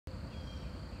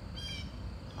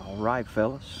All right,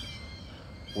 fellas,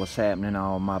 what's happening,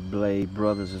 all my blade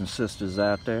brothers and sisters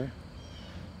out there?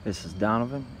 This is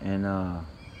Donovan, and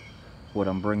what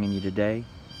I'm bringing you today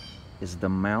is the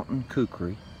Mountain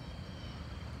Kukri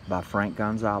by Frank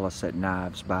Gonzalez at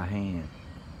Knives by Hand.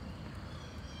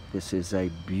 This is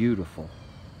a beautiful,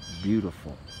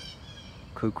 beautiful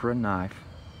Kukri knife.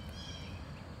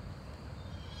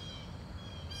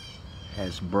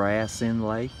 Has brass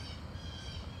inlay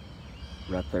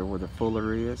right there where the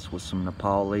fuller is, with some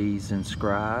Nepalese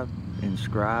inscribings.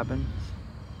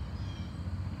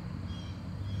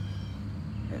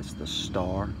 Has the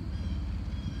star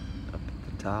up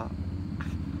at the top.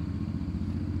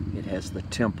 It has the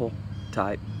temple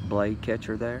type blade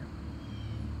catcher there.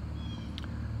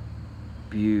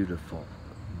 Beautiful,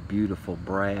 beautiful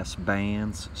brass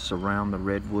bands surround the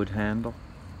redwood handle.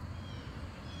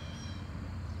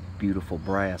 Beautiful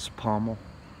brass pommel.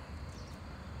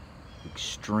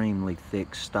 Extremely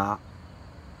thick stock.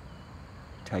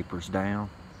 Tapers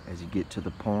down as you get to the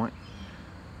point.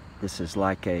 This is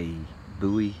like a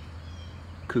Bowie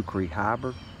Kukri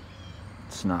hybrid.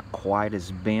 It's not quite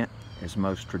as bent as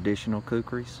most traditional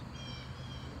Kukris,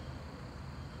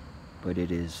 but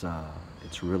it is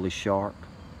it's really sharp.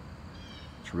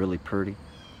 It's really pretty.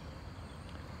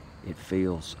 It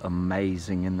feels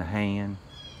amazing in the hand.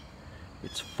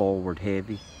 It's forward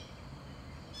heavy.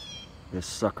 This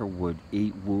sucker would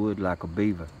eat wood like a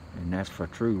beaver, and that's for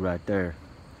true right there.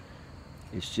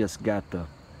 It's just got the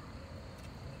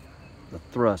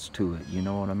thrust to it, you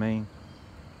know what I mean?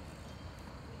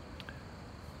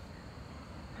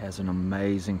 Has an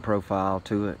amazing profile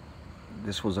to it.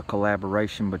 This was a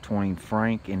collaboration between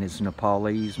Frank and his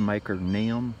Nepalese maker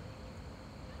Nim,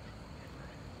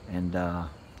 and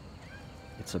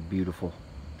it's a beautiful,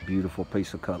 beautiful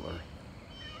piece of cutlery.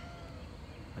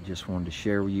 I just wanted to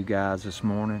share with you guys this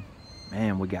morning.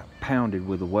 Man, we got pounded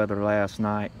with the weather last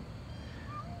night,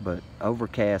 but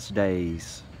overcast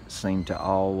days seem to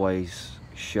always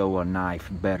show a knife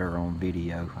better on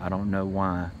video. I don't know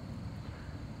why,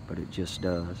 but it just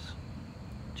does.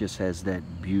 Just has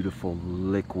that beautiful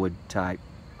liquid type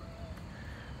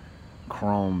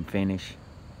chrome finish.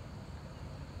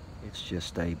 It's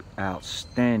just a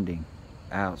outstanding,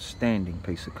 outstanding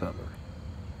piece of cutlery.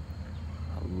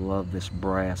 I love this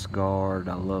brass guard.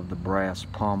 I love the brass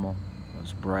pommel,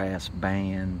 those brass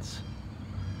bands.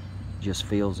 Just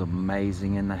feels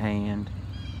amazing in the hand.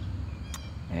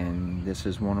 And this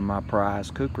is one of my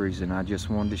prized Kukris, and I just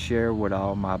wanted to share with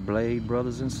all my blade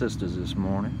brothers and sisters this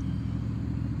morning.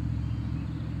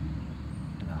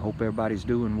 And I hope everybody's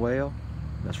doing well.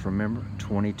 Let's remember,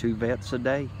 22 vets a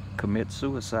day commit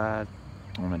suicide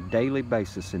on a daily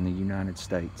basis in the United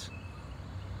States.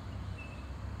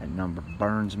 That number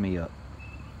burns me up.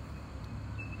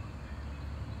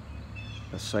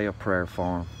 Let's say a prayer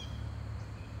for them.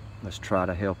 Let's try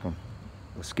to help them.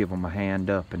 Let's give them a hand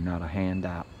up and not a hand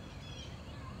out.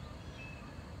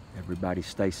 Everybody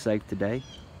stay safe today.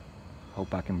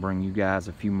 Hope I can bring you guys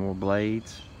a few more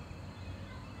blades.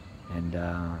 And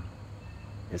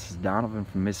this is Donovan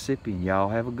from Mississippi, and y'all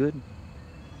have a good one.